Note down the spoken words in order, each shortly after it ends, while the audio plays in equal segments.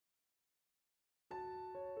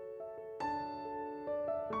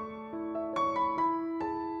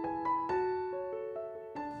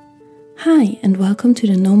Hi, and welcome to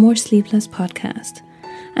the No More Sleepless podcast.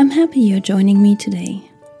 I'm happy you're joining me today.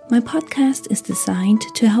 My podcast is designed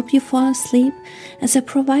to help you fall asleep as I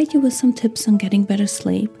provide you with some tips on getting better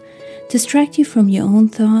sleep, distract you from your own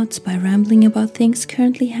thoughts by rambling about things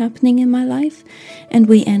currently happening in my life, and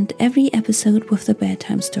we end every episode with a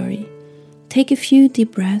bedtime story. Take a few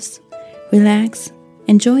deep breaths, relax,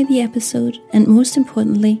 enjoy the episode, and most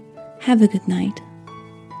importantly, have a good night.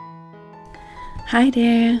 Hi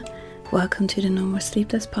there. Welcome to the No More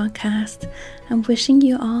Sleepless podcast. I'm wishing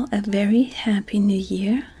you all a very happy new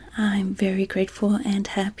year. I'm very grateful and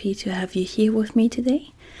happy to have you here with me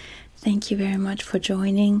today. Thank you very much for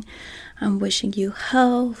joining. I'm wishing you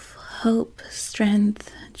health, hope,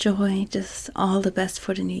 strength, joy, just all the best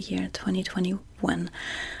for the new year 2021.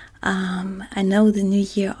 I know the new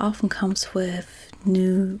year often comes with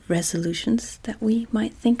new resolutions that we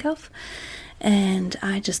might think of. And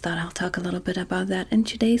I just thought I'll talk a little bit about that in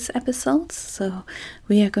today's episodes. So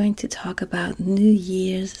we are going to talk about New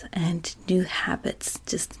Year's and new habits,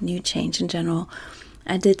 just new change in general.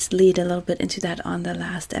 I did lead a little bit into that on the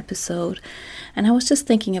last episode. And I was just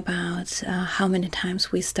thinking about how many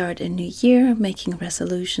times we start a new year making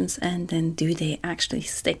resolutions and then do they actually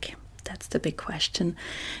stick? That's the big question.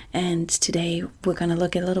 And today we're going to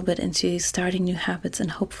look a little bit into starting new habits,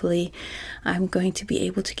 and hopefully I'm going to be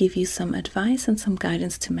able to give you some advice and some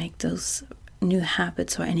guidance to make those new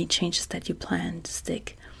habits or any changes that you plan to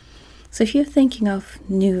stick. So if you're thinking of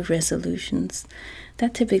new resolutions,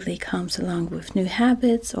 that typically comes along with new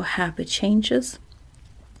habits or habit changes.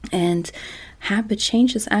 And habit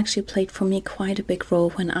changes actually played for me quite a big role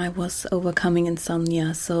when I was overcoming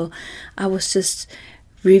insomnia. So I was just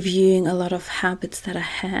reviewing a lot of habits that I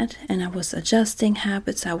had, and I was adjusting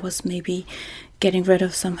habits. I was maybe getting rid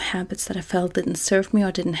of some habits that I felt didn't serve me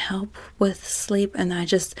or didn't help with sleep, and I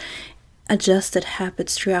just adjusted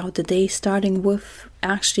habits throughout the day, starting with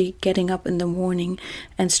actually getting up in the morning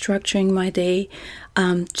and structuring my day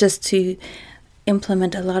just to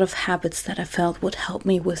implement a lot of habits that I felt would help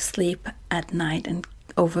me with sleep at night and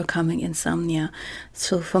overcoming insomnia.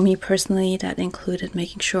 So for me personally, that included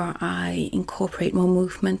making sure I incorporate more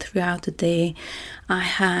movement throughout the day. I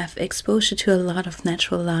have exposure to a lot of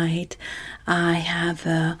natural light. I have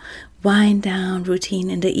a wind down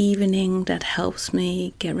routine in the evening that helps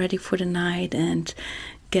me get ready for the night and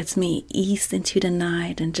gets me eased into the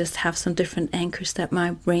night, and just have some different anchors that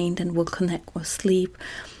my brain then will connect with sleep.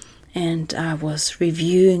 And I was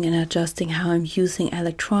reviewing and adjusting how I'm using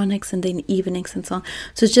electronics in the evenings and so on.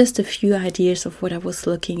 So just a few ideas of what I was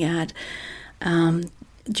looking at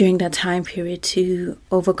during that time period to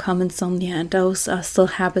overcome insomnia. And those are still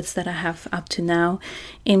habits that I have up to now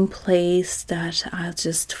in place that I'll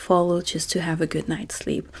just follow just to have a good night's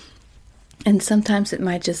sleep. And sometimes it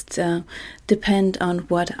might just depend on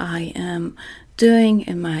what I am doing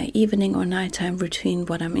in my evening or nighttime routine,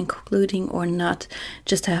 what I'm including or not,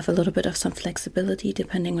 just to have a little bit of some flexibility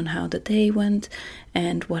depending on how the day went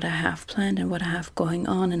and what I have planned and what I have going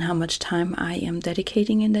on and how much time I am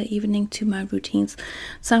dedicating in the evening to my routines.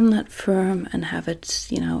 So I'm not firm and have it,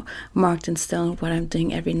 marked in stone what I'm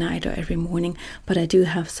doing every night or every morning, but I do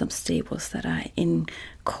have some staples that I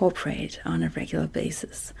incorporate on a regular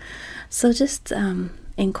basis. So just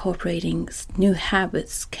incorporating new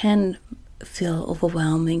habits can feel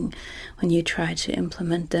overwhelming when you try to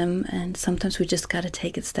implement them, and sometimes we just got to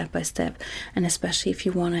take it step by step. And especially if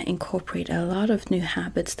you want to incorporate a lot of new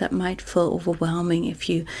habits, that might feel overwhelming if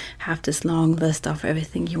you have this long list of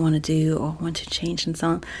everything you want to do or want to change and so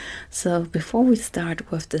on. So before we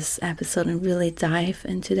start with this episode and really dive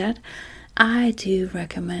into that, I do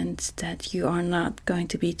recommend that you are not going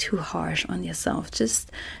to be too harsh on yourself. Just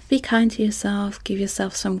be kind to yourself, give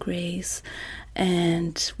yourself some grace.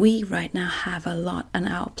 And we right now have a lot on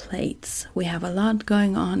our plates. We have a lot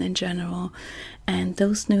going on in general. And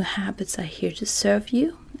those new habits are here to serve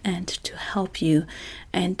you and to help you.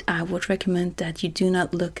 And I would recommend that you do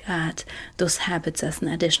not look at those habits as an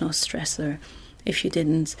additional stressor. If you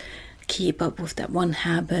didn't keep up with that one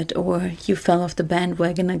habit, or you fell off the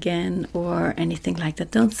bandwagon again, or anything like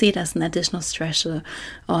that, don't see it as an additional stressor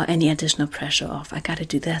or any additional pressure of I gotta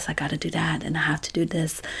do this, I gotta do that, and I have to do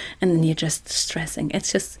this, and then you're just stressing.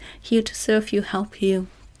 It's just here to serve you, help you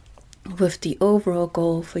with the overall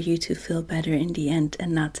goal for you to feel better in the end,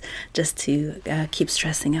 and not just to keep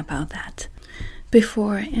stressing about that.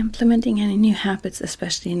 Before implementing any new habits,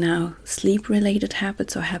 especially now sleep related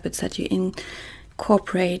habits or habits that you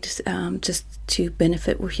incorporate just to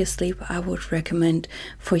benefit with your sleep, I would recommend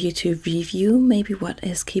for you to review maybe what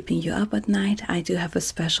is keeping you up at night. I do have a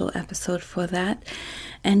special episode for that.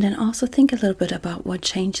 And then also think a little bit about what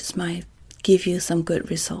changes might give you some good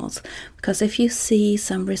results. Because if you see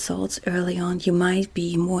some results early on, you might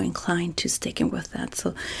be more inclined to sticking with that.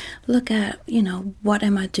 So look at, what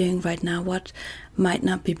am I doing right now? What might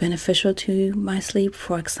not be beneficial to my sleep?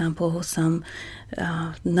 For example, some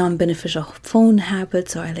non-beneficial phone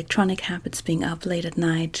habits or electronic habits, being up late at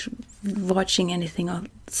night, watching anything or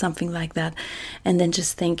something like that, and then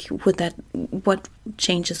just think, what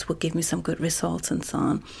changes would give me some good results, and so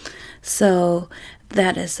on. So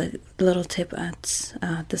that is a little tip at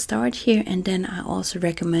the start here. And then I also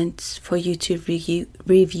recommend for you to review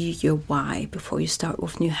your why before you start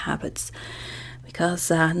with new habits, because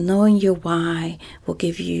knowing your why will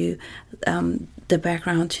give you the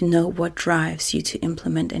background to know what drives you to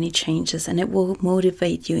implement any changes, and it will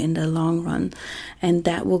motivate you in the long run. And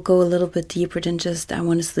that will go a little bit deeper than just, I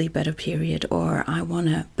want to sleep better, period, or I want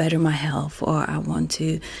to better my health, or I want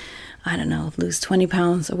to, I don't know, lose 20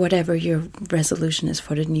 pounds, or whatever your resolution is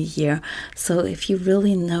for the new year. So if you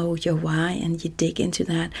really know your why and you dig into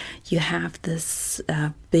that, you have this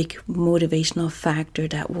big motivational factor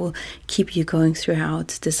that will keep you going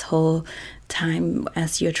throughout this whole time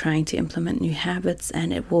as you're trying to implement new habits,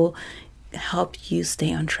 and it will help you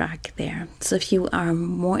stay on track there. So if you are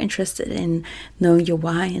more interested in knowing your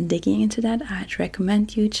why and digging into that, I'd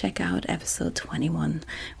recommend you check out episode 21,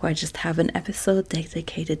 where I just have an episode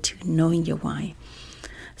dedicated to knowing your why.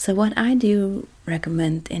 So what I do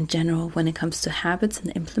recommend in general when it comes to habits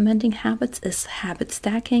and implementing habits is habit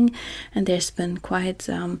stacking. And there's been quite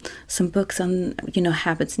some books on,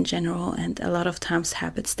 habits in general, and a lot of times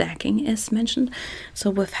habit stacking is mentioned. So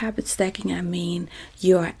with habit stacking, I mean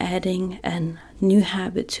you're adding a new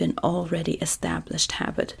habit to an already established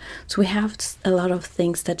habit. So we have a lot of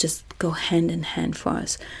things that just go hand in hand for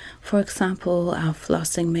us. For example,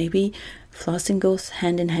 flossing, maybe. Flossing goes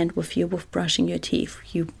hand in hand with brushing your teeth.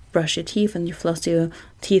 You brush your teeth and you floss your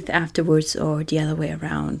teeth afterwards, or the other way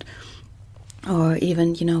around. Or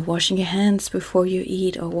even, washing your hands before you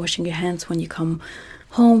eat, or washing your hands when you come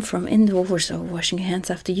home from indoors, or washing your hands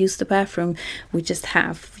after you use the bathroom. We just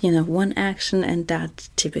have, one action, and that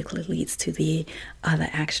typically leads to the other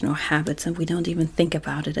action or habits, and we don't even think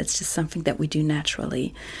about it. It's just something that we do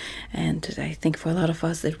naturally. And I think for a lot of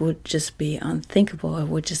us, it would just be unthinkable. It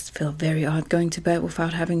would just feel very odd going to bed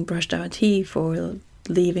without having brushed our teeth, or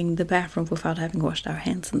leaving the bathroom without having washed our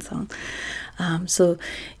hands, and so on. So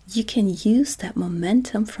you can use that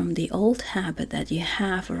momentum from the old habit that you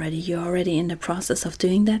have already. You're already in the process of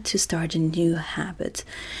doing that to start a new habit.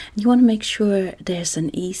 You want to make sure there's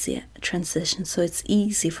an easy transition, so it's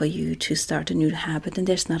easy for you to start a new habit, and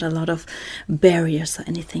there's not a lot of barriers or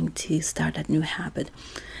anything to start that new habit.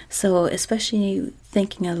 So especially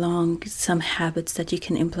thinking along some habits that you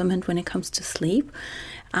can implement when it comes to sleep,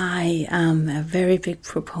 I am a very big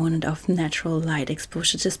proponent of natural light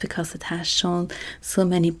exposure, just because it has shown so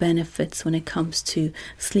many benefits when it comes to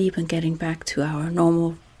sleep and getting back to our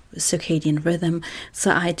normal circadian rhythm.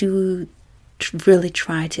 So I do really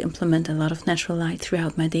try to implement a lot of natural light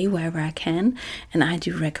throughout my day wherever I can, and I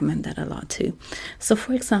do recommend that a lot too. So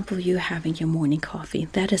for example, you having your morning coffee,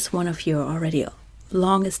 that is one of your already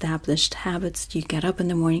long established habits. You get up in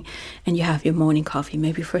the morning and you have your morning coffee,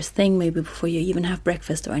 maybe first thing, maybe before you even have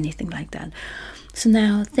breakfast or anything like that. So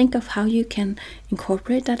now think of how you can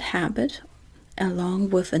incorporate that habit along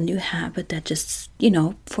with a new habit that just,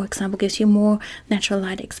 for example, gives you more natural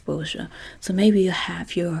light exposure. So maybe you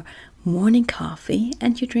have your morning coffee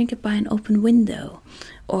and you drink it by an open window,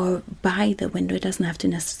 or by the window. It doesn't have to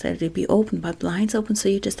necessarily be open, but blinds open, so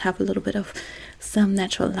you just have a little bit of some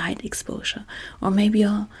natural light exposure. Or maybe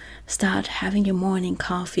you'll start having your morning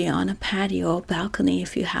coffee on a patio or balcony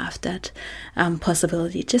if you have that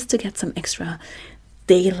possibility, just to get some extra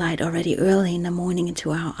daylight already early in the morning into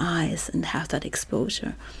our eyes and have that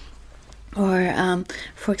exposure. Or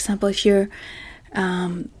for example, if you're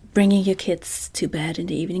bringing your kids to bed in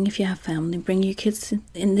the evening, if you have family, bring your kids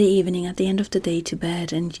in the evening at the end of the day to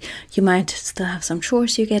bed, and you might still have some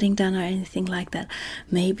chores you're getting done or anything like that.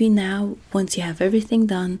 Maybe now, once you have everything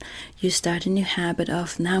done, you start a new habit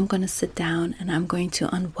of, now I'm going to sit down and I'm going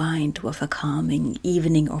to unwind with a calming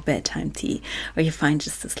evening or bedtime tea. Or you find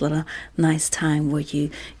just this little nice time where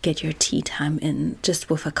you get your tea time in, just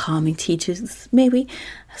with a calming tea, to maybe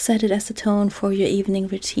set it as a tone for your evening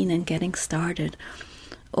routine and getting started.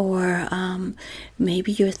 Or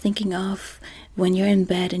maybe you're thinking of when you're in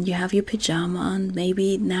bed and you have your pajama on,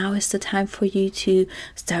 maybe now is the time for you to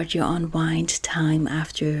start your unwind time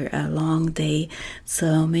after a long day.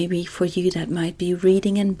 So maybe for you that might be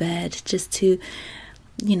reading in bed, just to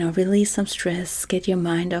release some stress, get your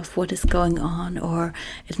mind off what is going on, or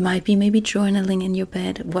it might be maybe journaling in your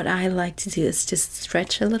bed. What I like to do is just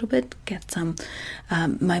stretch a little bit, get some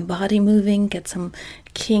my body moving, get some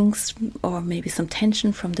kinks or maybe some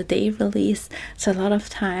tension from the day release. So a lot of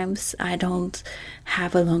times I don't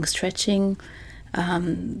have a long stretching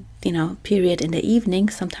period in the evening.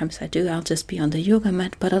 Sometimes I do. I'll just be on the yoga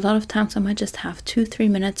mat, but a lot of times I might just have 2-3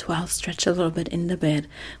 minutes where I'll stretch a little bit in the bed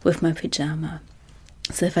with my pajama.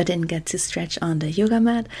 So if I didn't get to stretch on the yoga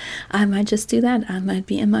mat, I might just do that. I might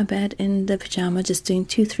be in my bed in the pajama just doing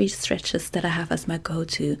 2-3 stretches that I have as my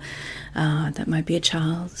go-to. That might be a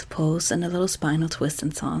child's pose and a little spinal twist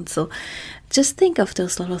and so on. So just think of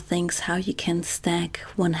those little things, how you can stack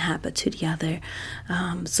one habit to the other.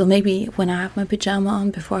 So maybe when I have my pajama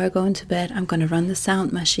on before I go into bed, I'm going to run the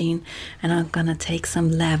sound machine and I'm going to take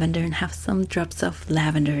some lavender and have some drops of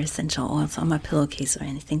lavender essential oils on my pillowcase or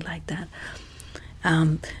anything like that.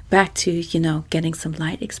 Back to, getting some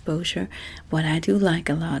light exposure. What I do like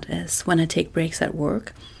a lot is when I take breaks at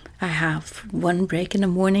work, I have one break in the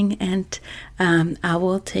morning and I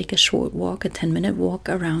will take a short walk, a 10-minute walk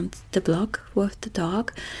around the block with the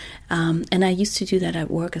dog. And I used to do that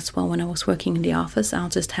at work as well. When I was working in the office, I'll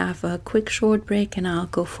just have a quick short break and I'll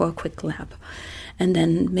go for a quick lap. And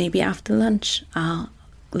then maybe after lunch, I'll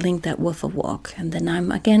link that with a walk, and then I'm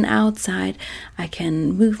again outside. I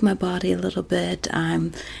can move my body a little bit.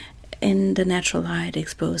 I'm in the natural light,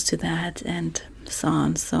 exposed to that, and so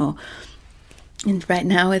on. And right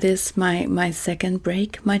now it is my second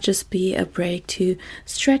break. Might just be a break to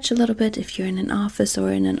stretch a little bit. If you're in an office or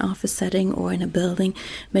in an office setting or in a building,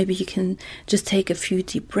 maybe you can just take a few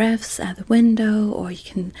deep breaths at the window, or you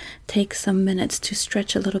can take some minutes to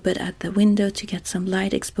stretch a little bit at the window to get some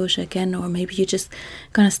light exposure again, or maybe you're just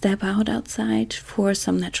gonna step outside for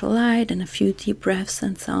some natural light and a few deep breaths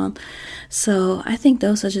and so on. So I think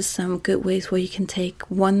those are just some good ways where you can take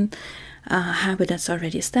one habit that's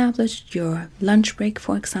already established, your lunch break,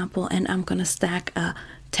 for example, and I'm going to stack a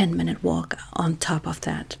 10-minute walk on top of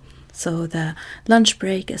that. So the lunch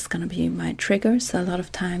break is going to be my trigger. So a lot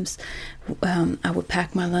of times I would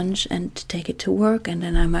pack my lunch and take it to work, and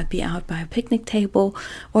then I might be out by a picnic table,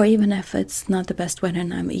 or even if it's not the best weather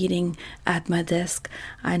and I'm eating at my desk,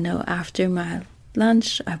 I know after my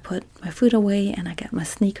lunch I put my food away and I get my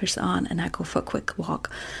sneakers on and I go for a quick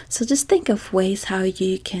walk. So just think of ways how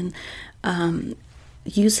you can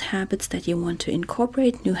use habits that you want to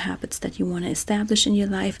incorporate, new habits that you want to establish in your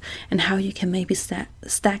life, and how you can maybe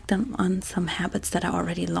stack them on some habits that are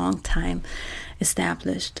already long time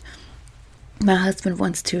established. My husband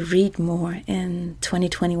wants to read more in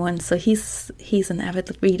 2021, so he's an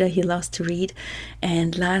avid reader. He loves to read,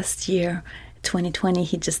 and last year 2020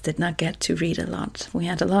 he just did not get to read a lot. We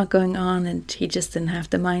had a lot going on and he just didn't have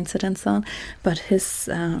the mindset and so on, but his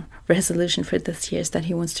resolution for this year is that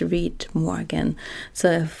he wants to read more again.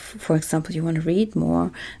 So if, for example, you want to read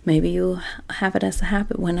more, maybe you have it as a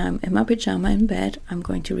habit. When I'm in my pajama in bed, I'm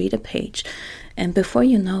going to read a page, and before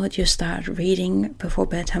you know it, you start reading before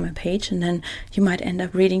bedtime a page, and then you might end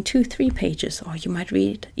up reading 2-3 pages, or you might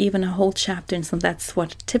read even a whole chapter. And so that's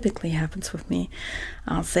what typically happens with me.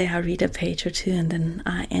 I'll say I read a page or two and then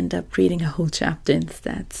I end up reading a whole chapter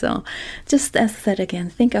instead. So just as I said again,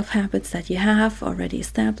 think of habits that you have already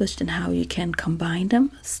established and how you can combine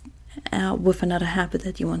them with another habit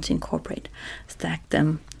that you want to incorporate. Stack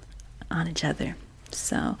them on each other.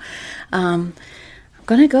 So I'm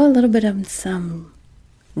going to go a little bit on some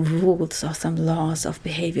rules or some laws of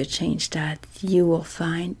behavior change that you will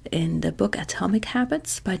find in the book Atomic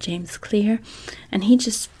Habits by James Clear. And he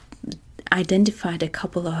just identified a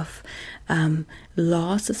couple of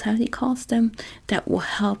laws, is how he calls them, that will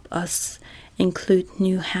help us include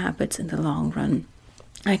new habits in the long run.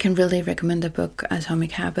 I can really recommend the book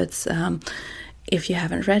Atomic Habits. If you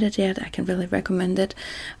haven't read it yet, I can really recommend it.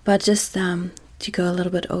 But just to go a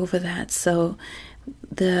little bit over that. So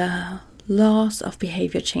the laws of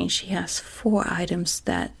behavior change, he has 4 items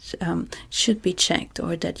that should be checked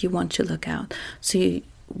or that you want to look out. So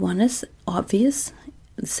one is obvious.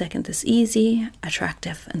 The second is easy,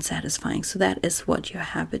 attractive, and satisfying. So that is what your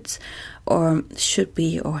habits or should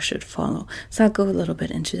be or should follow. So I'll go a little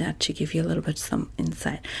bit into that to give you a little bit some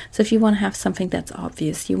insight. So if you want to have something that's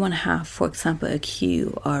obvious, you want to have, for example, a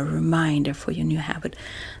cue or a reminder for your new habit.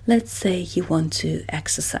 Let's say you want to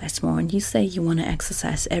exercise more, and you say you want to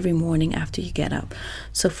exercise every morning after you get up.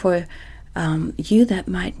 So for you, that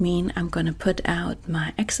might mean I'm going to put out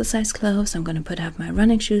my exercise clothes, I'm going to put out my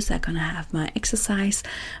running shoes, I'm going to have my exercise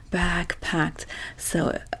bag packed.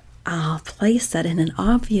 So I'll place that in an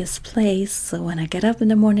obvious place. So when I get up in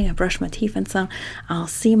the morning, I brush my teeth and so on, I'll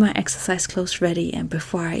see my exercise clothes ready. And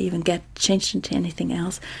before I even get changed into anything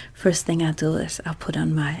else, first thing I do is I'll put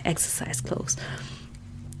on my exercise clothes.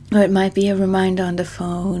 Or it might be a reminder on the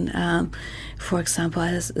phone, for example,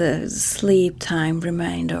 as a sleep time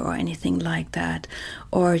reminder or anything like that.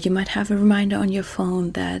 Or you might have a reminder on your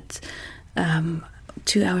phone that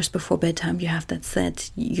 2 hours before bedtime you have that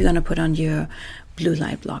set. You're going to put on your blue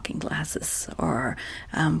light blocking glasses. Or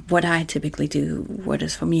what I typically do, what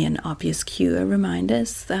is for me an obvious cue, a reminder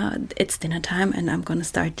is it's dinner time and I'm going to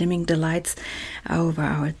start dimming the lights over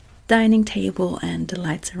our dining table and the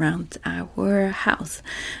lights around our house.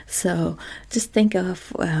 So just think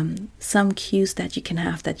of some cues that you can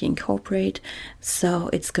have that you incorporate, so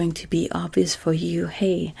it's going to be obvious for you,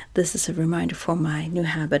 hey, this is a reminder for my new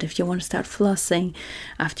habit. If you want to start flossing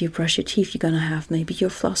after you brush your teeth, you're going to have maybe your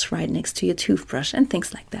floss right next to your toothbrush and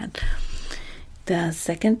things like that. The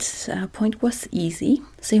second point was easy.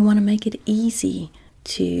 So you want to make it easy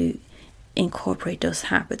to incorporate those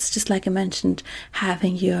habits. Just like I mentioned,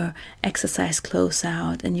 having your exercise clothes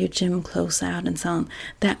out and your gym clothes out and so on,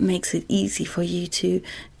 that makes it easy for you to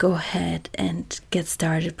go ahead and get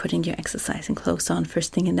started putting your exercising clothes on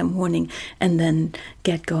first thing in the morning and then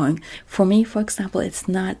get going. For me, for example, it's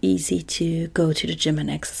not easy to go to the gym and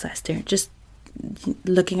exercise there. Just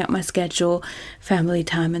looking at my schedule, family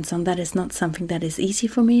time and so on, that is not something that is easy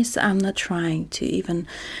for me. So I'm not trying to even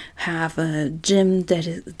have a gym that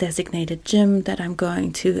is designated gym that I'm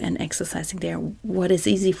going to and exercising there. What is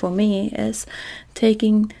easy for me is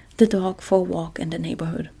taking the dog for a walk in the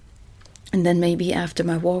neighborhood. And then maybe after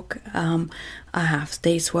my walk, I have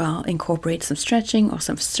days where I'll incorporate some stretching or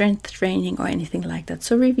some strength training or anything like that.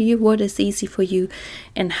 So review what is easy for you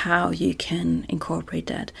and how you can incorporate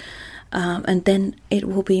that. And then it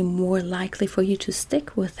will be more likely for you to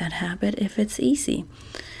stick with that habit if it's easy.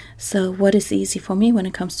 So what is easy for me when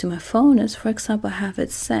it comes to my phone is, for example, I have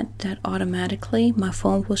it set that automatically my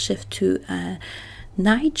phone will shift to a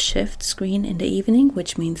night shift screen in the evening,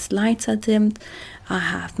 which means lights are dimmed. I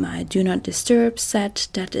have my do not disturb set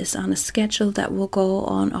that is on a schedule that will go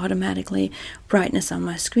on automatically. Brightness on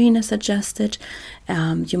my screen is adjusted.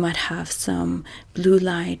 You might have some blue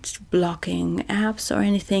light blocking apps or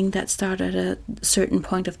anything that start at a certain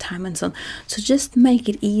point of time and so on. So just make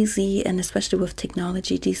it easy, and especially with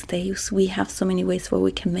technology these days, we have so many ways where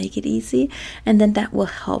we can make it easy, and then that will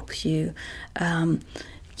help you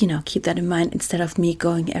keep that in mind, instead of me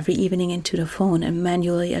going every evening into the phone and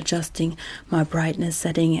manually adjusting my brightness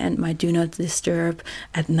setting and my do not disturb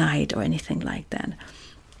at night or anything like that.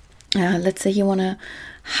 Let's say you want to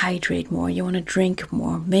hydrate more, you want to drink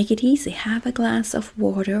more. Make it easy. Have a glass of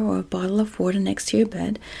water or a bottle of water next to your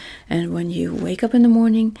bed, and when you wake up in the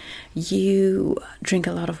morning, you drink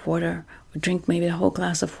a lot of water. Drink maybe a whole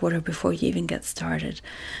glass of water before you even get started.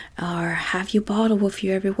 Or have your bottle with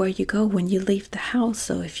you everywhere you go when you leave the house.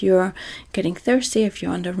 So if you're getting thirsty, if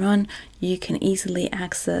you're on the run, you can easily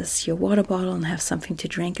access your water bottle and have something to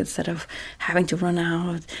drink instead of having to run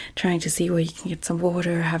out, trying to see where you can get some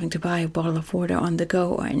water, having to buy a bottle of water on the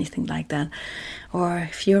go or anything like that. Or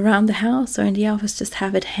if you're around the house or in the office, just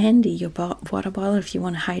have it handy, your water bottle. If you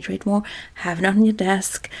want to hydrate more, have it on your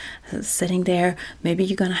desk, sitting there. Maybe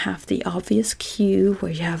you're going to have the obvious cue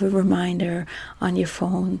where you have a reminder on your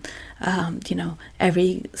phone.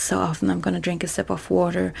 Every so often I'm going to drink a sip of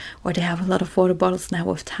water, or they have a lot of water bottles now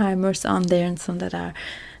with timers on there, and some that are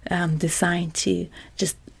designed to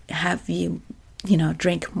just have you,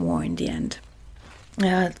 drink more in the end.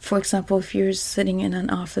 For example, if you're sitting in an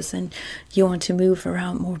office and you want to move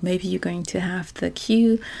around more, maybe you're going to have the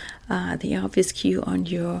cue, the obvious cue on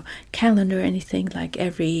your calendar, anything like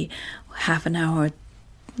every half an hour,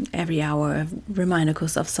 every hour, a reminder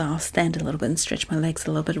goes off, so I'll stand a little bit and stretch my legs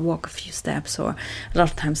a little bit, walk a few steps. Or a lot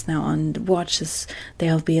of times now on the watches,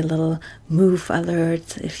 there'll be a little move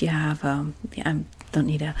alert. If you have, I don't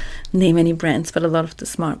need to name any brands, but a lot of the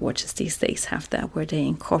smartwatches these days have that, where they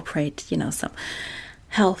incorporate, some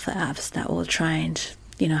health apps that will try and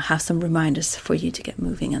have some reminders for you to get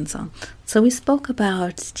moving and so on. So we spoke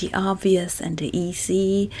about the obvious and the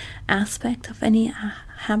easy aspect of any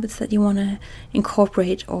habits that you want to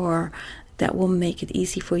incorporate, or that will make it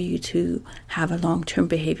easy for you to have a long-term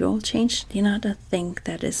behavioral change. The other thing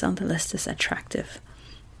that is on the list is attractive.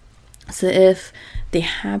 So if the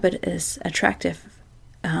habit is attractive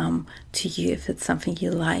to you, if it's something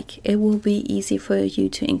you like, it will be easy for you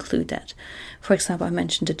to include that. For example, I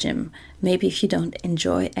mentioned the gym. maybe if you don't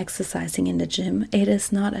enjoy exercising in the gym, it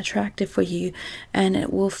is not attractive for you, and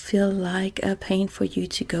it will feel like a pain for you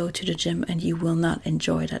to go to the gym, and you will not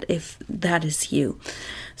enjoy that if that is you.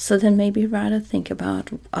 So then maybe rather think about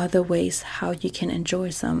other ways how you can enjoy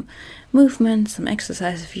some movement, some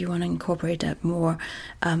exercise, if you want to incorporate that more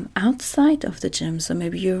outside of the gym. So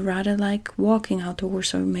maybe you rather like walking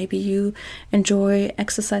outdoors, or maybe you enjoy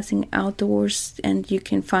exercising outdoors and you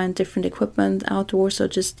can find different equipment outdoors, or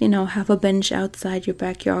just have a bench outside your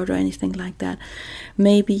backyard or anything like that.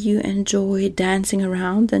 Maybe you enjoy dancing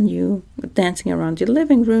around, and you dancing around your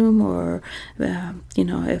living room, or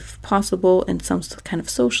if possible in some kind of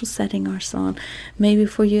social setting or so on. Maybe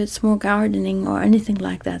for you it's more gardening or anything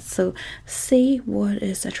like that. So see what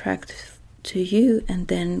is attractive to you, and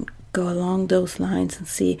then go along those lines and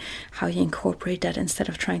see how you incorporate that, instead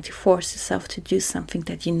of trying to force yourself to do something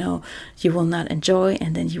that you will not enjoy,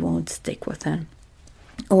 and then you won't stick with it.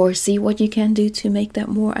 Or see what you can do to make that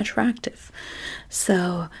more attractive.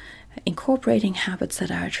 So incorporating habits that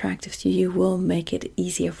are attractive to you will make it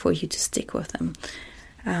easier for you to stick with them.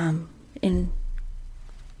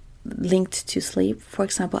 Linked to sleep, for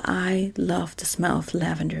example, I love the smell of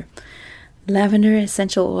lavender. Lavender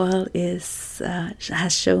essential oil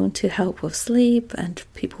has shown to help with sleep, and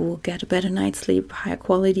people will get a better night's sleep, higher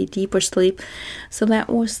quality, deeper sleep. So that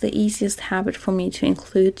was the easiest habit for me to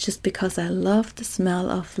include, just because I love the smell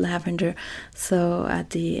of lavender. So at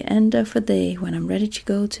the end of the day, when I'm ready to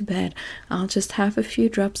go to bed, I'll just have a few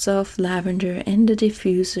drops of lavender in the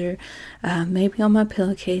diffuser, maybe on my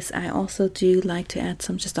pillowcase. I also do like to add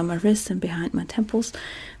some just on my wrists and behind my temples.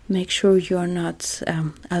 Make sure you're not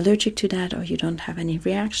allergic to that, or you don't have any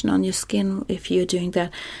reaction on your skin if you're doing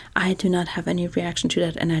that. I do not have any reaction to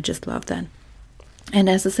that, and I just love that. And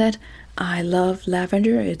as I said, I love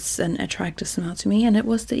lavender. It's an attractive smell to me, and it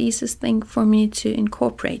was the easiest thing for me to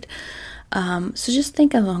incorporate. So just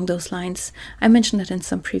think along those lines. I mentioned that in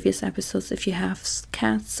some previous episodes. If you have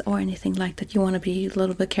cats or anything like that, you want to be a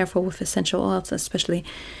little bit careful with essential oils, especially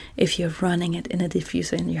if you're running it in a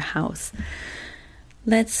diffuser in your house.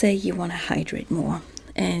 Let's say you want to hydrate more,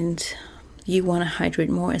 and you want to hydrate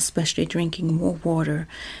more, especially drinking more water.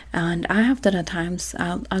 And I have that at times.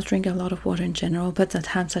 I'll drink a lot of water in general, but at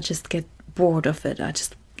times I just get bored of it. I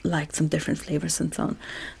just like some different flavors and so on.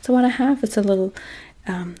 So what I have is a little,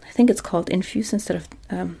 I think it's called Infuse instead of,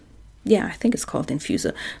 I think it's called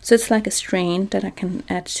Infuser. So it's like a strain that I can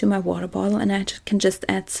add to my water bottle, and I can just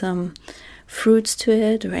add some fruits to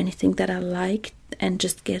it or anything that I like, and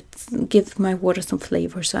just give my water some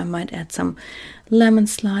flavor. So I might add some lemon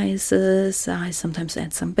slices, I sometimes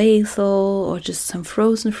add some basil, or just some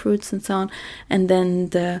frozen fruits and so on, and then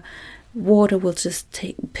the water will just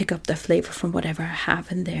pick up the flavor from whatever I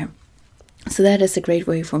have in there. So that is a great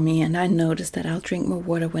way for me, and I notice that I'll drink more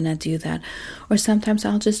water when I do that. Or sometimes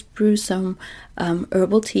I'll just brew some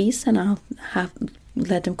herbal teas, and I'll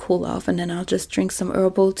let them cool off, and then I'll just drink some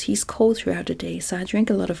herbal teas cold throughout the day. So I drink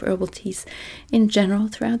a lot of herbal teas in general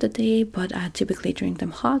throughout the day, but I typically drink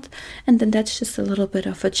them hot, and then that's just a little bit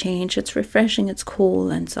of a change. It's refreshing, it's cool,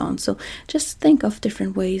 and so on. So just think of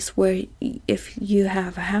different ways where, if you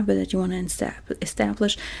have a habit that you want to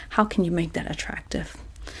establish, how can you make that attractive?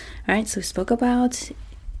 All right, so we spoke about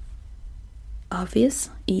obvious,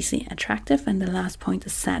 easy, attractive, and the last point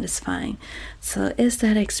is satisfying. So is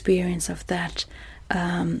that experience of that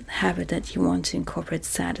habit that you want to incorporate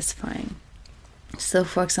satisfying? So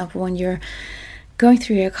for example, when you're going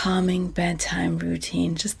through your calming bedtime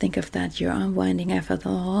routine, just think of that. You're unwinding after a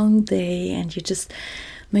long day, and you're just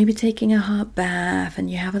maybe taking a hot bath, and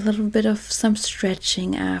you have a little bit of some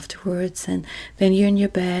stretching afterwards, and then you're in your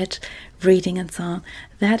bed reading and so on.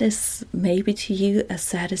 That is maybe to you a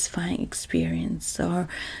satisfying experience. Or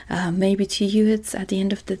maybe to you it's at the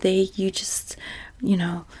end of the day, you just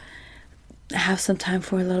have some time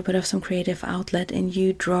for a little bit of some creative outlet, and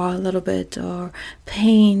you draw a little bit, or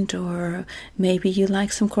paint, or maybe you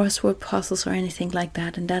like some crossword puzzles or anything like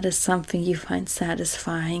that, and that is something you find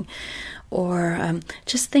satisfying. Or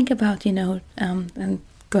just think about and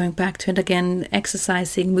going back to it again,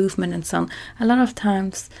 exercising, movement and so on. A lot of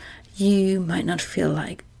times you might not feel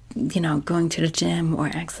like going to the gym or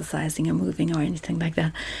exercising or moving or anything like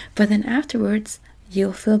that, but then afterwards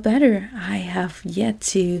you'll feel better. I have yet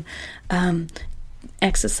to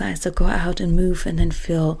exercise or go out and move and then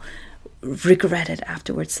feel regretted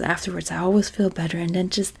afterwards. I always feel better, and then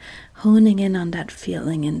just honing in on that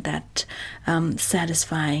feeling and that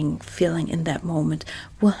satisfying feeling in that moment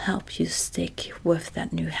will help you stick with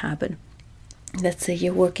that new habit. let's say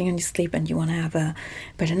you're working on your sleep and you want to have a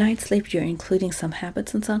better night's sleep, you're including some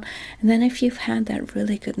habits and so on. And then if you've had that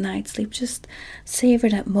really good night's sleep, just savor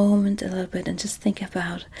that moment a little bit and just think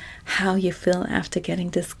about how you feel after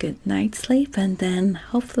getting this good night's sleep. And then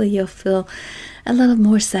hopefully you'll feel a little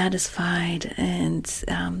more satisfied, and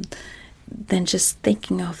then just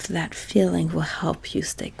thinking of that feeling will help you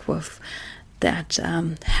stick with that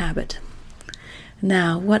habit.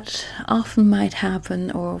 Now, what often might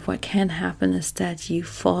happen, or what can happen, is that you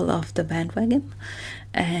fall off the bandwagon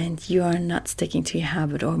and you're not sticking to your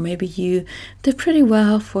habit, or maybe you did pretty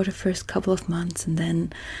well for the first couple of months and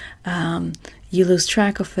then you lose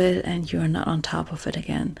track of it and you're not on top of it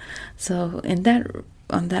again. So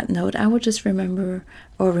on that note, I would just remember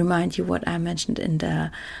or remind you what I mentioned in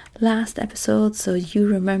the last episode, so you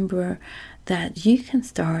remember that you can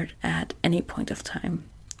start at any point of time.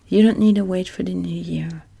 You don't need to wait for the new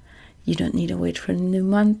year. You don't need to wait for a new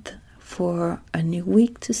month, for a new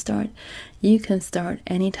week to start. You can start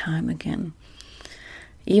anytime again.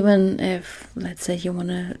 Even if, let's say, you want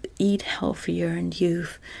to eat healthier and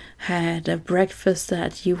you've had a breakfast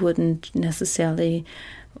that you wouldn't necessarily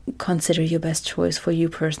consider your best choice for you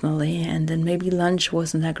personally, and then maybe lunch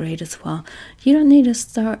wasn't that great as well. You don't need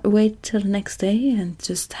to wait till the next day and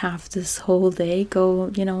just have this whole day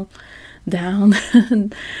go, down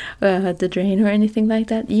the drain or anything like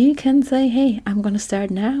that. You can say, hey, I'm going to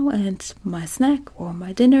start now, and my snack or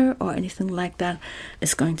my dinner or anything like that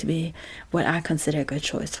is going to be what I consider a good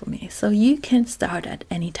choice for me. So you can start at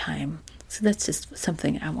any time. So that's just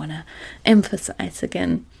something I want to emphasize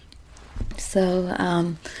again. So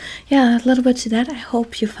a little bit to that. I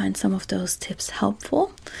hope you find some of those tips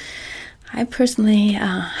helpful. I personally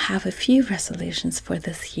have a few resolutions for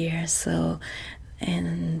this year. So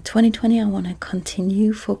in 2020, I want to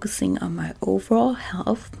continue focusing on my overall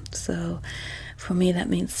health. So for me, that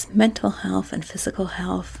means mental health and physical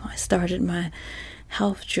health. I started my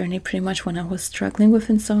health journey pretty much when I was struggling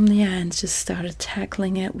with insomnia and just started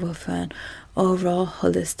tackling it with an overall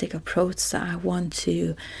holistic approach. So I want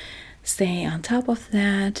to stay on top of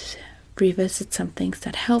that, revisit some things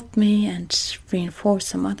that helped me and reinforce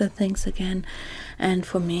some other things again. And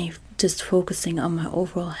for me, just focusing on my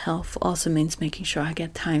overall health also means making sure I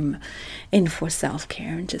get time in for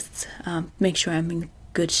self-care and just make sure I'm in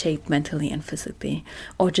good shape mentally and physically,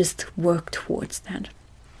 or just work towards that.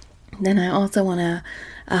 Then I also want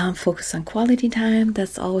to focus on quality time.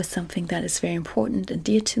 That's always something that is very important and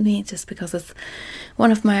dear to me, just because it's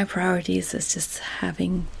one of my priorities, is just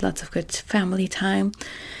having lots of good family time.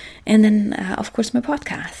 And then, of course, my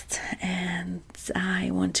podcast. And I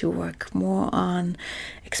want to work more on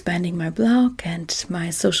expanding my blog and my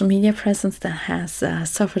social media presence that has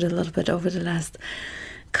suffered a little bit over the last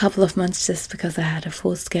couple of months, just because I had a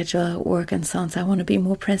full schedule at work and so on. So I want to be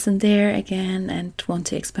more present there again and want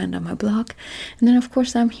to expand on my blog. And then, of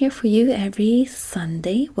course, I'm here for you every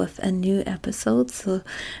Sunday with a new episode. So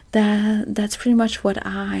that's pretty much what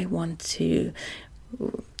I want to,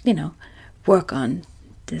 work on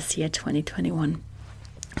this year, 2021.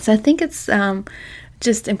 So I think it's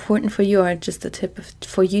just important for you, or just a tip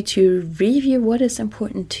for you to review what is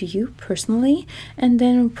important to you personally, and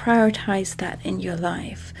then prioritize that in your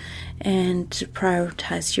life, and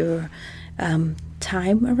prioritize your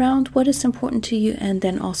time around what is important to you, and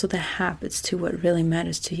then also the habits to what really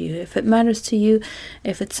matters to you. If it matters to you,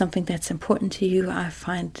 if it's something that's important to you, I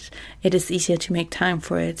find it is easier to make time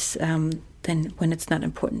for it than when it's not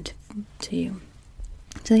important to you.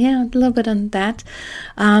 So a little bit on that.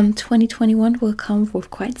 2021 will come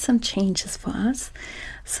with quite some changes for us.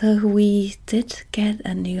 So we did get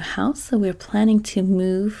a new house, so we're planning to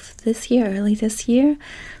move early this year.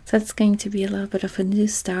 So it's going to be a little bit of a new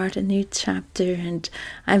start, a new chapter, and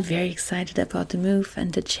I'm very excited about the move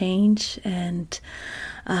and the change. And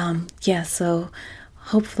so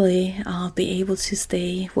hopefully I'll be able to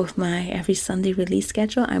stay with my every Sunday release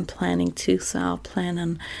schedule. I'm planning to, so I'll plan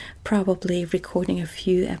on probably recording a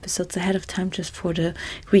few episodes ahead of time, just for the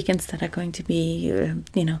weekends that are going to be,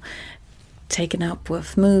 taken up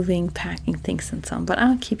with moving, packing things and so on. But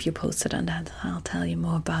I'll keep you posted on that. I'll tell you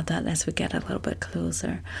more about that as we get a little bit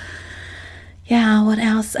closer. What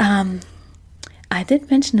else? I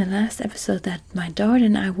did mention in the last episode that my daughter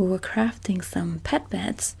and I were crafting some pet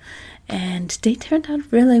beds, and they turned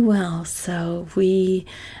out really well. So we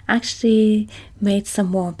actually made some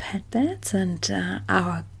more pet beds, and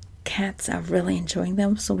our cats are really enjoying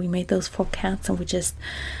them. So we made those 4 cats, and we just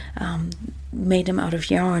made them out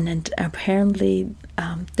of yarn, and apparently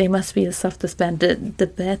they must be the softest bed. The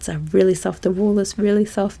beds are really soft, the wool is really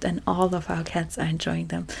soft, and all of our cats are enjoying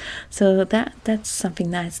them. So that's something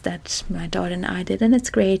nice that my daughter and I did, and it's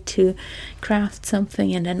great to craft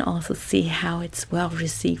something and then also see how it's well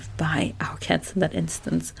received by our cats in that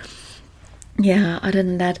instance. Yeah, other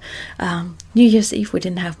than that, New Year's Eve we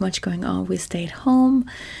didn't have much going on. We stayed home,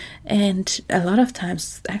 and a lot of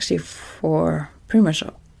times, actually for pretty much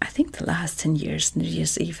I think the last 10 years, New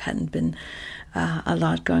Year's Eve hadn't been a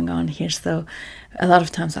lot going on here. So a lot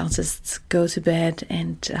of times I'll just go to bed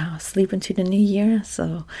and sleep into the new year.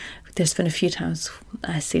 So there's been a few times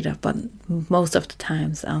I stayed up, but most of the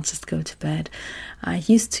times I'll just go to bed. I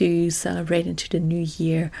used to celebrate into the new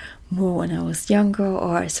year more when I was younger,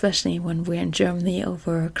 or especially when we're in Germany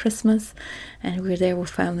over Christmas and we're there with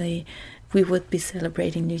family. We would be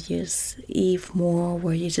celebrating New Year's Eve more,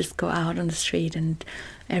 where you just go out on the street and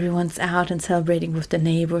everyone's out and celebrating with the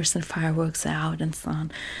neighbors and fireworks out and so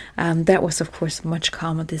on. That was, of course, much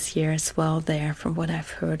calmer this year as well there, from what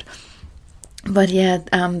I've heard. But yeah,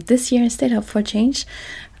 this year I stayed up for a change.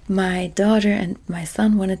 My daughter and my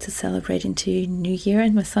son wanted to celebrate into New Year,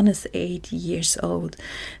 and my son is 8 years old.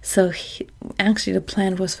 So actually the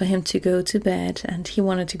plan was for him to go to bed, and he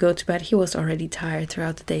wanted to go to bed. He was already tired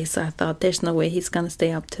throughout the day, so I thought there's no way he's going to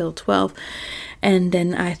stay up till 12. And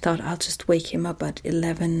then I thought I'll just wake him up at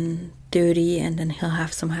 11:30, and then he'll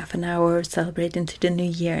have some half an hour, celebrate into the new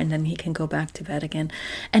year, and then he can go back to bed again.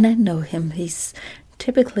 And I know him. He's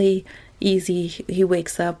typically easy. He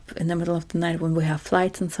wakes up in the middle of the night when we have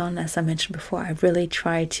flights and so on. As I mentioned before, I really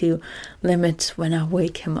try to limit when I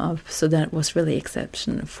wake him up, so that was really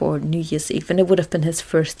exception for New Year's Eve, and it would have been his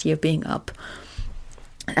first year being up.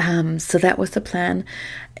 So that was the plan.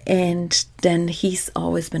 And then he's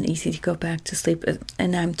always been easy to go back to sleep,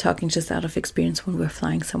 and I'm talking just out of experience when we're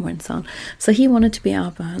flying somewhere and so on. So he wanted to be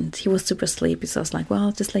up, and he was super sleepy, so I was like,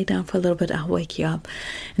 well, just lay down for a little bit, I'll wake you up.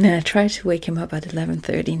 And then I tried to wake him up at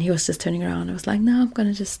 11:30, and he was just turning around. I was like, no, I'm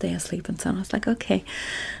gonna just stay asleep and so on. I was like, okay.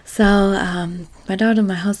 So my daughter,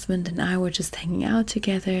 my husband, and I were just hanging out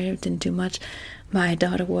together, didn't do much. My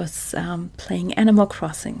daughter was playing Animal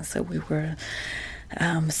Crossing, so we were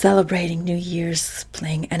celebrating New Year's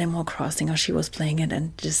playing Animal Crossing, or she was playing it,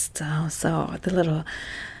 and just saw the little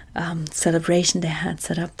celebration they had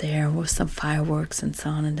set up there with some fireworks and so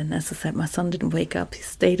on. And then, as I said, my son didn't wake up, he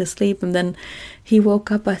stayed asleep, and then he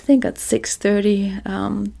woke up I think at 6:30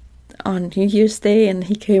 on New Year's Day, and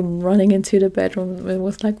he came running into the bedroom and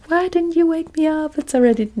was like, why didn't you wake me up, it's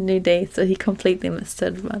already the new day. So he completely missed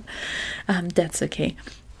it, but that's okay.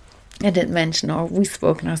 I didn't mention, or we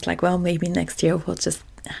spoke, and I was like, well, maybe next year we'll just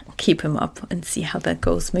keep him up and see how that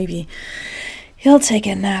goes. Maybe he'll take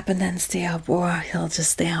a nap and then stay up, or he'll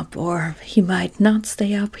just stay up, or he might not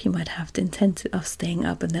stay up. He might have the intent of staying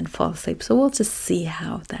up and then fall asleep. So we'll just see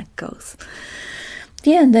how that goes.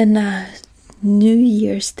 Yeah, and then New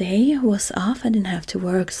Year's Day was off. I didn't have to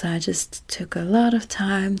work, so I just took a lot of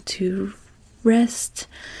time to rest,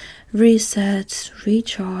 reset,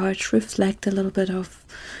 recharge, reflect a little bit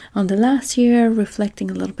on the last year,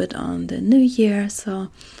 reflecting a little bit on the new year.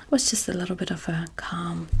 So it was just a little bit of a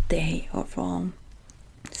calm day overall.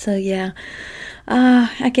 So yeah,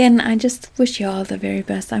 again, I just wish you all the very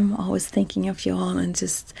best. I'm always thinking of you all and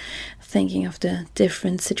just thinking of the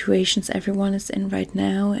different situations everyone is in right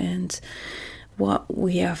now and what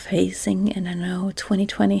we are facing. And I know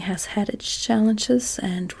 2020 has had its challenges,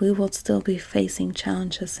 and we will still be facing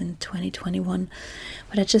challenges in 2021.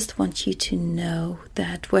 But I just want you to know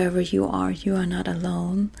that wherever you are not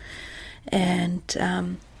alone.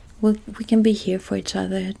 And we can be here for each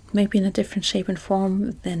other, maybe in a different shape and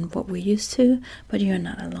form than what we're used to, but you're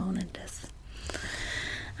not alone in this.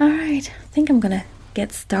 All right, I think I'm going to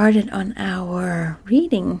get started on our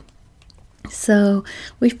reading. So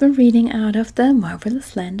we've been reading out of the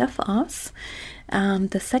Marvelous Land of Oz,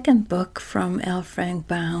 the second book from L. Frank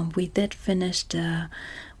Baum. We did finish the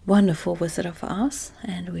Wonderful Wizard of Oz,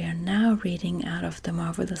 and we are now reading out of the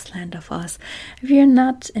Marvelous Land of Oz. If you're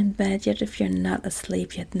not in bed yet, if you're not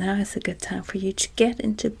asleep yet, now is a good time for you to get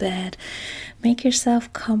into bed, make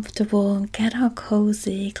yourself comfortable, get all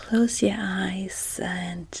cozy, close your eyes,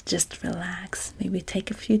 and just relax. Maybe take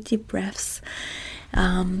a few deep breaths.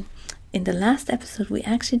 In the last episode, we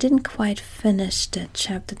actually didn't quite finish the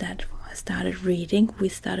chapter that I started reading. We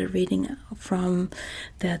started reading from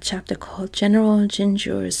the chapter called General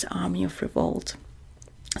Jinjur's Army of Revolt.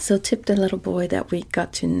 So Tip, the little boy that we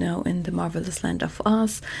got to know in the Marvelous Land of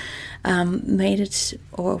Oz, made it,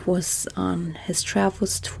 or was on his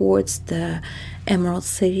travels towards the Emerald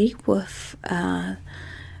City with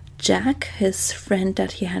Jack, his friend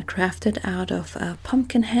that he had crafted out of a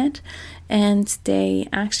pumpkin head, and they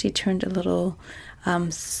actually turned a little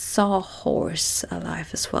sawhorse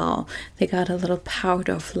alive as well. They got a little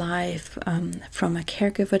powder of life from a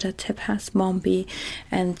caregiver that Tip has, Mombi,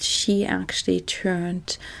 and she actually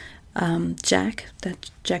turned Jack,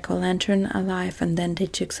 that jack-o'-lantern, alive, and then they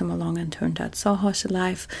took him along and turned that sawhorse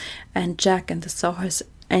alive, and Jack and the sawhorse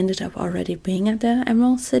ended up already being at the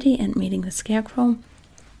Emerald City and meeting the Scarecrow.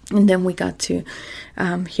 And then we got to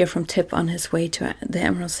hear from Tip on his way to the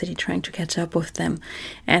Emerald City, trying to catch up with them.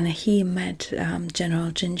 And he met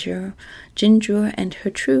General Ginger and her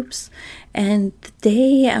troops. And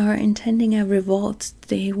they are intending a revolt.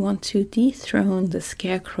 They want to dethrone the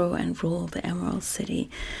Scarecrow and rule the Emerald City.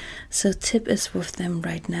 So Tip is with them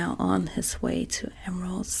right now on his way to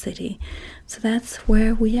Emerald City. So that's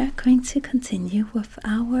where we are going to continue with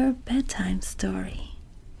our bedtime story.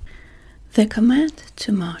 The command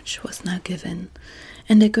to march was now given,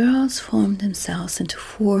 and the girls formed themselves into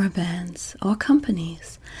 4 bands or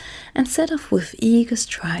companies and set off with eager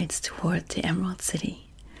strides toward the Emerald City.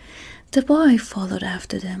 The boy followed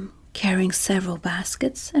after them, carrying several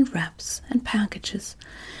baskets and wraps and packages,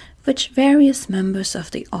 which various members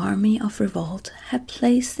of the army of revolt had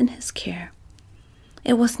placed in his care.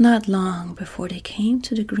 It was not long before they came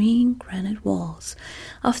to the green granite walls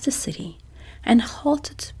of the city and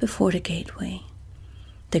halted before the gateway.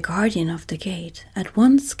 The guardian of the gate at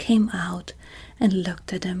once came out and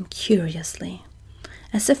looked at them curiously,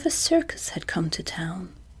 as if a circus had come to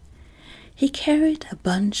town. He carried a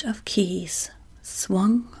bunch of keys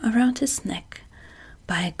swung around his neck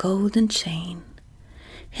by a golden chain.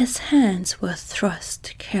 His hands were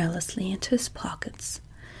thrust carelessly into his pockets,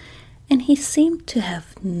 and he seemed to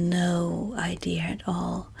have no idea at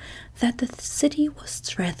all that the city was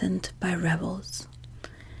threatened by rebels.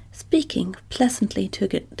 Speaking pleasantly to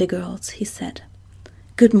the girls, he said,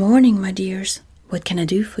 "Good morning, my dears. What can I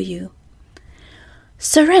do for you?"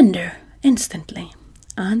 "Surrender instantly,"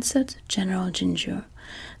 answered General Ginger,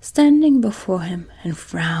 standing before him and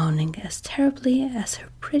frowning as terribly as her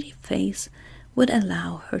pretty face would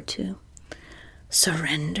allow her to.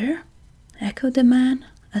 "Surrender?" echoed the man,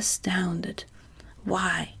 astounded.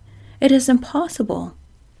 "Why, it is impossible.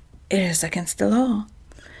 It is against the law.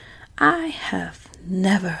 I have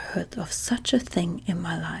never heard of such a thing in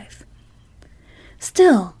my life."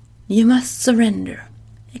 "Still, you must surrender,"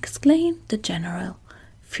 exclaimed the general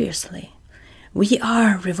fiercely. "We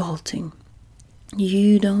are revolting."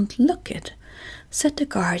 "You don't look it," said the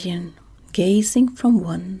guardian, gazing from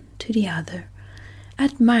one to the other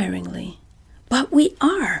admiringly. "But we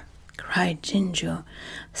are," cried Ginger,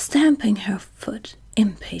 stamping her foot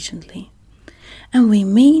impatiently. "And we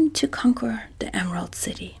mean to conquer the Emerald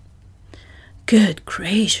City." "Good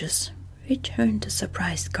gracious," returned the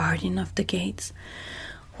surprised guardian of the gates.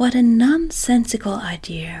 "What a nonsensical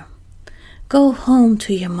idea. Go home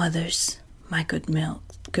to your mothers, my good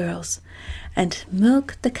girls, and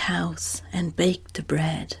milk the cows and bake the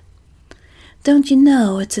bread. Don't you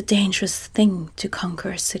know it's a dangerous thing to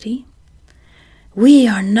conquer a city?" "We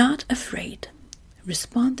are not afraid,"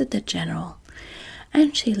 responded the general,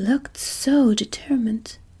 and she looked so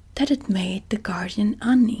determined that it made the guardian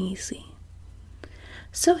uneasy.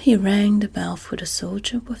 So he rang the bell for the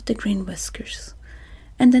soldier with the green whiskers,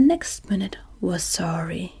 and the next minute was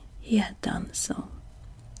sorry he had done so.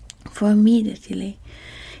 For immediately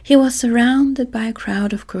he was surrounded by a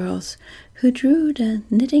crowd of girls who drew the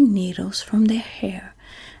knitting needles from their hair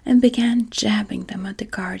and began jabbing them at the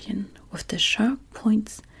guardian with the sharp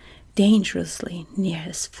points dangerously near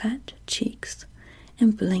his fat cheeks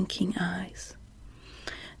and blinking eyes.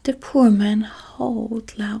 The poor man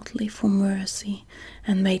howled loudly for mercy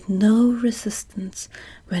and made no resistance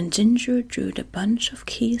when Ginger drew the bunch of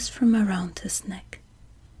keys from around his neck.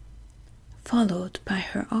 Followed by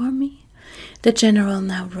her army, the general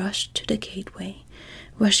now rushed to the gateway,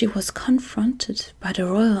 where she was confronted by the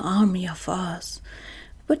Royal Army of Oz,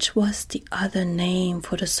 which was the other name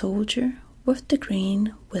for the soldier with the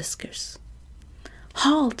green whiskers.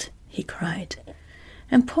 "Halt!" he cried,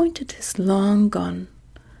 and pointed his long gun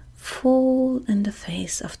full in the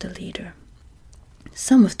face of the leader.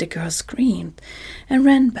 Some of the girls screamed and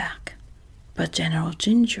ran back, but General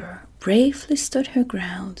Ginger bravely stood her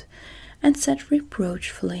ground and said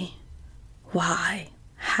reproachfully, "Why,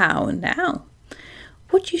 how now?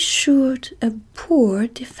 Would you shoot a poor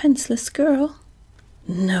defenseless girl?"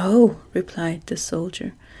 "No," replied the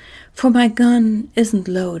soldier, for my gun isn't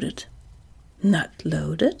loaded." "Not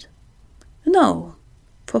loaded?" "No,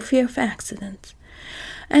 for fear of accident.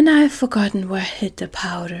 And I've forgotten where I hid the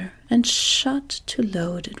powder and shot to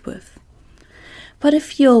load it with. But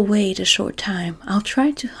if you'll wait a short time, I'll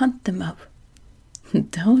try to hunt them up."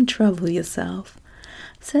 "Don't trouble yourself,"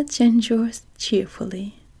 said Ginger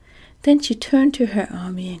cheerfully. Then she turned to her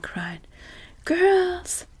army and cried,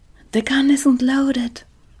 "Girls, the gun isn't loaded."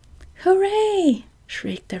 "Hooray!"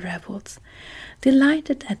 shrieked the rebels,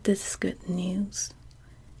 delighted at this good news.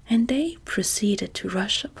 And they proceeded to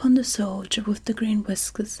rush upon the soldier with the green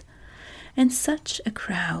whiskers, and such a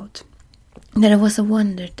crowd that it was a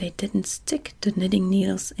wonder they didn't stick the knitting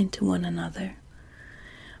needles into one another.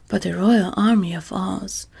 But the royal army of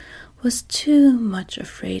Oz was too much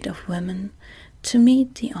afraid of women to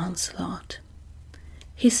meet the onslaught.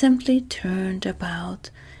 He simply turned about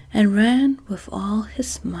and ran with all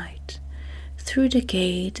his might through the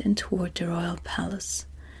gate and toward the royal palace,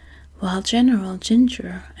 while General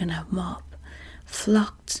Ginger and a mob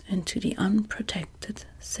flocked into the unprotected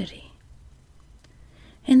city.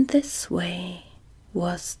 In this way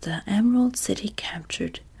was the Emerald City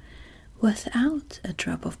captured, without a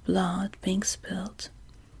drop of blood being spilled.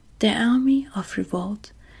 The army of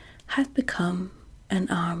revolt had become an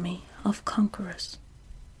army of conquerors.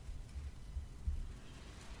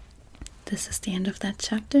 This is the end of that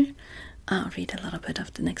chapter. I'll read a little bit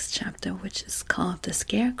of the next chapter, which is called The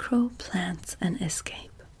Scarecrow Plans an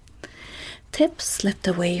Escape. Tip slipped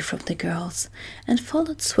away from the girls and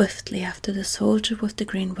followed swiftly after the soldier with the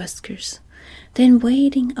green whiskers. The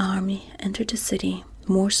invading army entered the city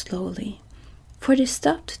more slowly, for they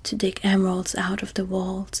stopped to dig emeralds out of the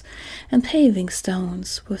walls and paving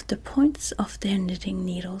stones with the points of their knitting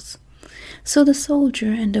needles. So the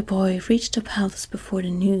soldier and the boy reached the palace before the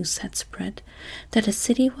news had spread that the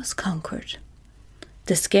city was conquered.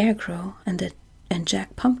 The Scarecrow and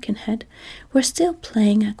Jack Pumpkinhead were still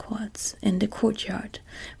playing at quoits in the courtyard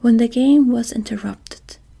when the game was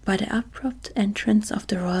interrupted by the abrupt entrance of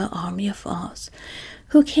the royal army of Oz,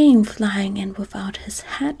 who came flying in without his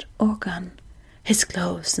hat or gun, his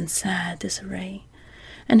clothes in sad disarray,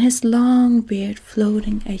 and his long beard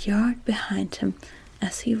floating a yard behind him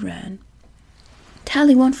as he ran.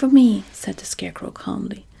 "Tally one for me," said the Scarecrow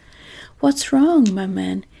calmly. "What's wrong, my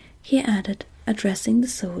man?" he added, addressing the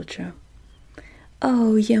soldier.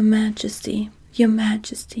 "Oh, your Majesty,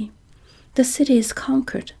 the city is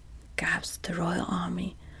conquered," gasped the royal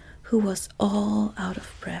army, who was all out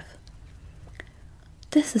of breath.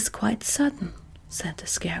 "This is quite sudden," said the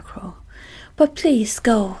Scarecrow, "but please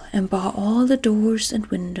go and bar all the doors and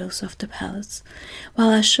windows of the palace, while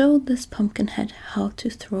I show this Pumpkinhead how to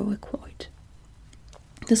throw a quoit."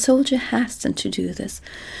 The soldier hastened to do this,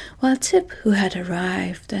 while Tip, who had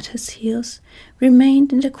arrived at his heels,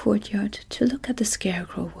 remained in the courtyard to look at the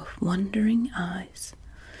Scarecrow with wondering eyes.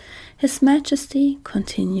 His Majesty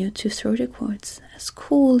continued to throw the quoits as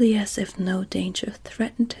coolly as if no danger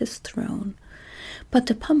threatened his throne, but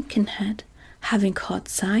the Pumpkinhead, having caught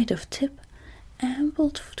sight of Tip,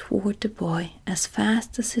 ambled toward the boy as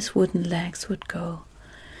fast as his wooden legs would go.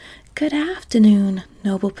 "Good afternoon,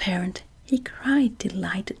 noble parent," he cried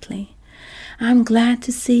delightedly. "I'm glad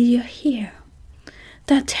to see you're here.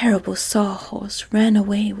 That terrible sawhorse ran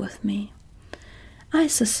away with me." "I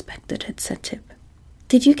suspected it," said Tip.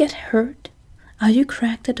 "Did you get hurt? Are you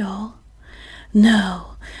cracked at all?"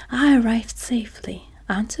 "No, I arrived safely,"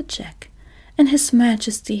 answered Jack, "and His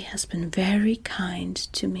Majesty has been very kind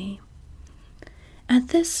to me." At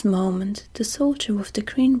this moment the soldier with the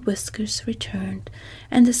green whiskers returned,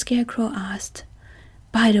 and the Scarecrow asked,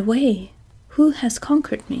 "By the way, who has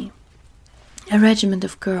conquered me?" "A regiment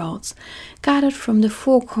of girls, gathered from the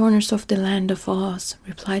four corners of the land of Oz,"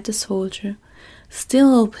 replied the soldier,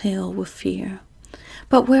 still pale with fear.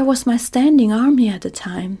 "But where was my standing army at the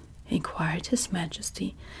time?" inquired His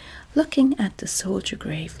Majesty, looking at the soldier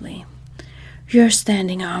gravely. "Your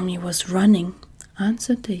standing army was running,"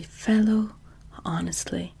 answered the fellow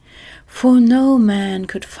honestly, "for no man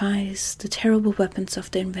could face the terrible weapons of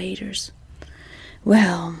the invaders."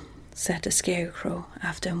 "Well," said the Scarecrow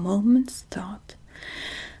after a moment's thought,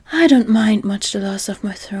 "I don't mind much the loss of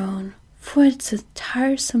my throne, for it's a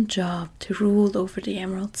tiresome job to rule over the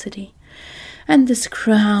Emerald City, and this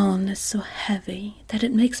crown is so heavy that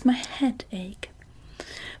it makes my head ache.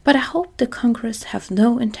 But I hope the conquerors have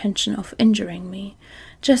no intention of injuring me,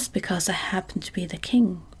 just because I happen to be the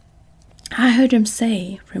king." "I heard him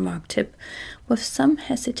say," remarked Tip, with some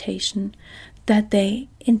hesitation, "that they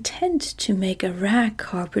intend to make a rag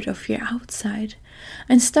carpet of your outside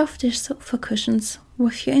and stuff their sofa cushions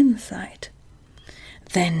with your inside."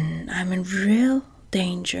 "Then I'm in real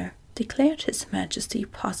danger," declared His Majesty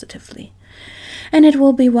positively, and it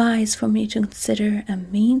will be wise for me to consider a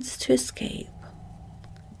means to escape.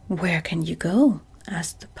 Where can you go?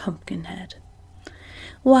 Asked the Pumpkinhead.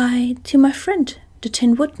 Why, to my friend, the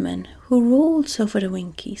Tin Woodman, who rules over the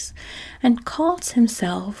Winkies and calls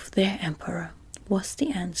himself their emperor, was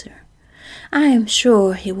the answer. I am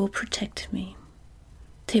sure he will protect me.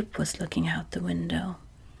 Tip was looking out the window.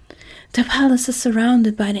 The palace is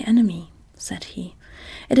surrounded by the enemy, said he.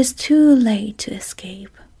 It is too late to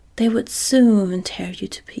escape. They would soon tear you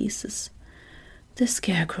to pieces. The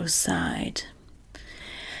Scarecrow sighed.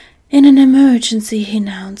 In an emergency, he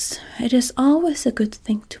announced, it is always a good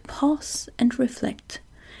thing to pause and reflect.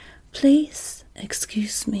 Please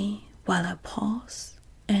excuse me while I pause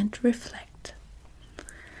and reflect.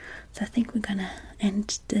 So I think we're gonna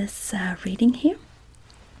end this reading here.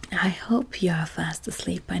 I hope you are fast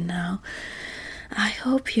asleep by now. I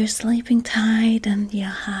hope you're sleeping tight and you'll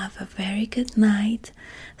have a very good night.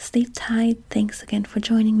 Sleep tight. Thanks again for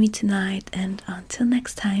joining me tonight, and until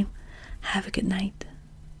next time, have a good night.